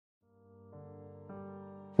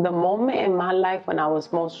The moment in my life when I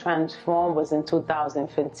was most transformed was in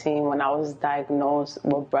 2015 when I was diagnosed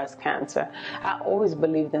with breast cancer. I always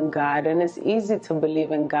believed in God, and it's easy to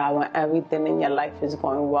believe in God when everything in your life is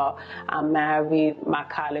going well. I married my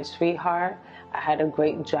college sweetheart. I had a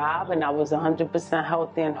great job, and I was 100%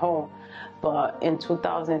 healthy and whole. But in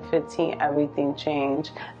 2015, everything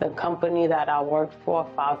changed. The company that I worked for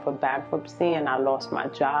filed for bankruptcy, and I lost my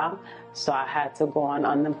job. So I had to go on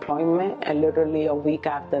unemployment, and literally a week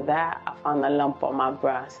after that, I found a lump on my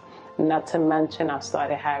breast. Not to mention, I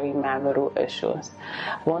started having marital issues.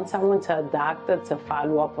 Once I went to a doctor to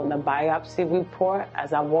follow up on the biopsy report,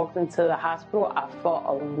 as I walked into the hospital, I felt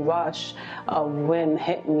a rush of wind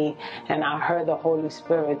hit me, and I heard the Holy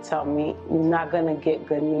Spirit tell me, "You're not going to get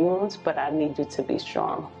good news, but I need you to be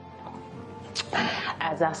strong."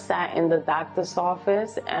 As I sat in the doctor's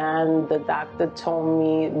office and the doctor told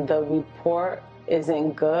me the report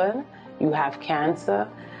isn't good, you have cancer,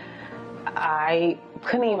 I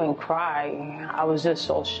couldn't even cry. I was just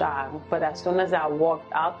so shocked. But as soon as I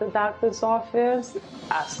walked out the doctor's office,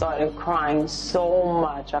 I started crying so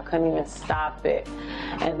much. I couldn't even stop it.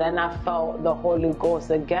 And then I felt the Holy Ghost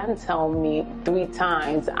again tell me 3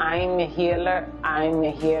 times, "I'm a healer, I'm a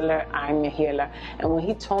healer, I'm a healer." And when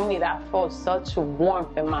he told me that, I felt such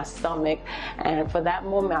warmth in my stomach. And for that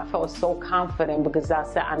moment, I felt so confident because I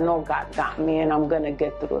said, I know God got me and I'm going to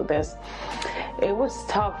get through this. It was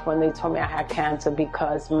tough when they told me I had cancer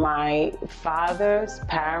because my father's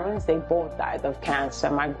parents, they both died of cancer,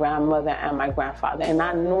 my grandmother and my grandfather. And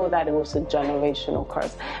I knew that it was a generational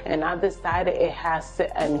curse. And I decided it has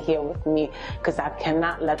to end here with me because I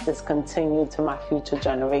cannot let this continue to my future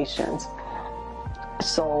generations.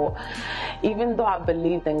 So even though I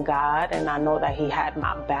believed in God and I know that he had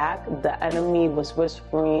my back, the enemy was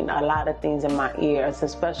whispering a lot of things in my ears,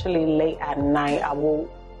 especially late at night. I will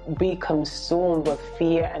be consumed with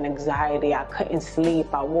fear and anxiety. I couldn't sleep.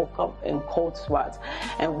 I woke up in cold sweats.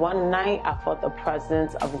 And one night I felt the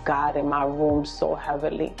presence of God in my room so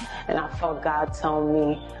heavily. And I felt God tell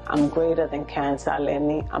me, "I'm greater than cancer,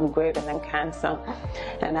 Aleny. I'm greater than cancer."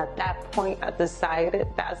 And at that point I decided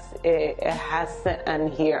that's it. It has to end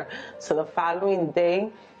here. So the following day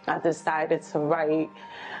I decided to write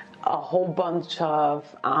a whole bunch of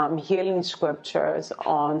healing scriptures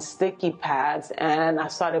on sticky pads, and I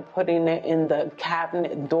started putting it in the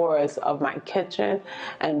cabinet doors of my kitchen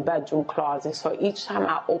and bedroom closet. So each time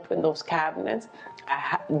I opened those cabinets,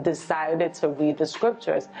 I decided to read the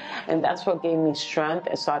scriptures, and that's what gave me strength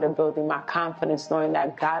and started building my confidence, knowing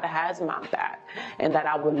that God has my back and that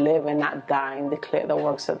I would live and not die and declare the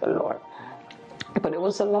works of the Lord. But it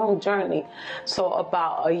was a long journey. So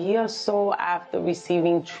about a year or so after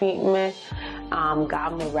receiving treatment,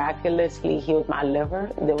 God miraculously healed my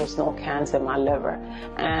liver. There was no cancer in my liver.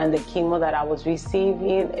 And the chemo that I was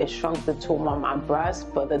receiving, it shrunk the tumor on my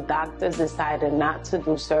breast, but the doctors decided not to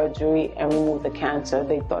do surgery and remove the cancer.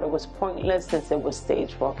 They thought it was pointless since it was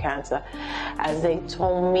stage 4 cancer. As they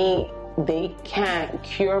told me, they can't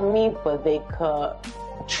cure me, but they could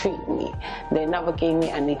treat me. They never gave me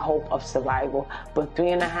any hope of survival. But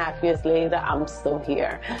 3.5 years later, I'm still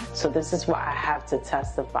here. So this is why I have to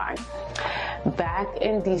testify. Back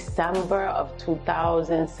in December of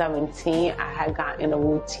 2017, I had gotten a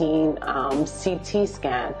routine CT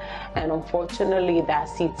scan. And unfortunately, that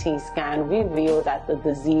CT scan revealed that the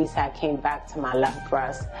disease had came back to my left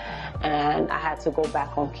breast. And I had to go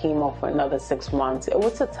back on chemo for another 6 months. It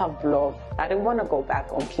was a tough blow. I didn't want to go back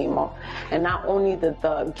on chemo. And not only did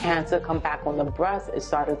the cancer come back on the breast, it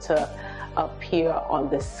started to appear on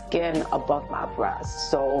the skin above my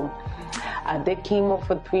breast. So I did chemo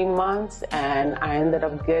for 3 months, and I ended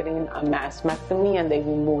up getting a mastectomy, and they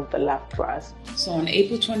removed the left breast. So on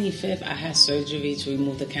April 25th, I had surgery to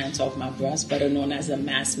remove the cancer off my breast, better known as a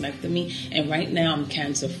mastectomy. And right now I'm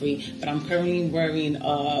cancer-free, but I'm currently wearing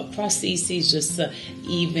prostheses just to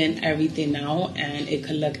even everything out, and it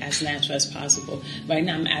could look as natural as possible. Right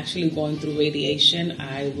now I'm actually going through radiation.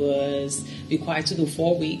 I was required to do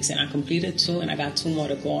 4 weeks, and I completed 2, and I got 2 more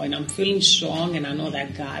to go. And I'm feeling strong, and I know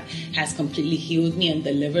that God has completely healed me and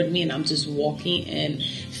delivered me, and I'm just walking in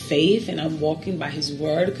faith, and I'm walking by his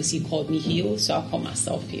word because he called me healed, so I call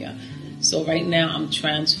myself here. So right now I'm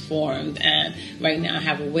transformed, and right now I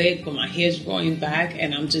have a wig, but my hair's growing back,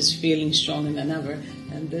 and I'm just feeling stronger than ever.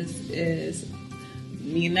 And this is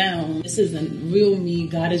me now. This isn't real me.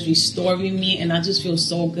 God is restoring me, and I just feel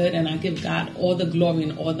so good, and I give God all the glory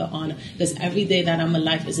and all the honor, because every day that I'm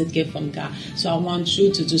alive is a gift from God. So I want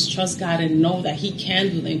you to just trust God and know that he can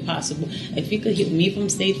do the impossible. If he could heal me from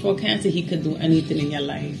stage 4 cancer, he could do anything in your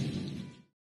life.